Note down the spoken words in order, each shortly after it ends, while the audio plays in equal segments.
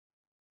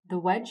The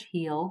wedge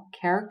heel,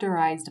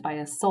 characterized by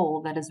a sole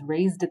that is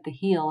raised at the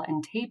heel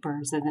and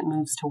tapers as it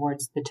moves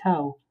towards the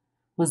toe,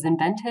 was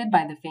invented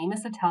by the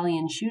famous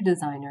Italian shoe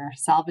designer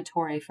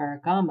Salvatore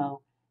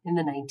Ferragamo in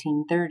the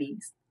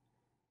 1930s.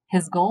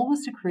 His goal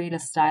was to create a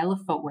style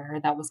of footwear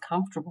that was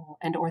comfortable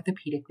and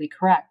orthopedically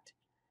correct,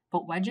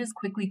 but wedges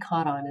quickly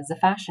caught on as a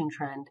fashion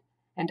trend,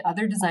 and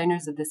other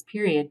designers of this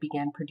period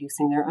began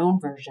producing their own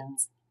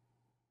versions.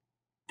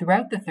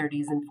 Throughout the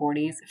 30s and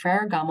 40s,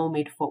 Ferragamo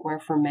made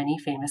footwear for many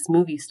famous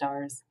movie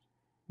stars.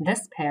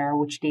 This pair,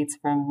 which dates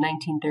from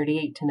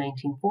 1938 to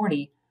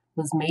 1940,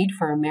 was made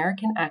for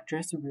American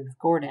actress Ruth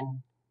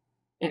Gordon.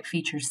 It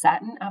features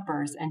satin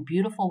uppers and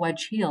beautiful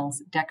wedge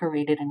heels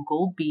decorated in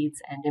gold beads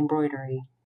and embroidery.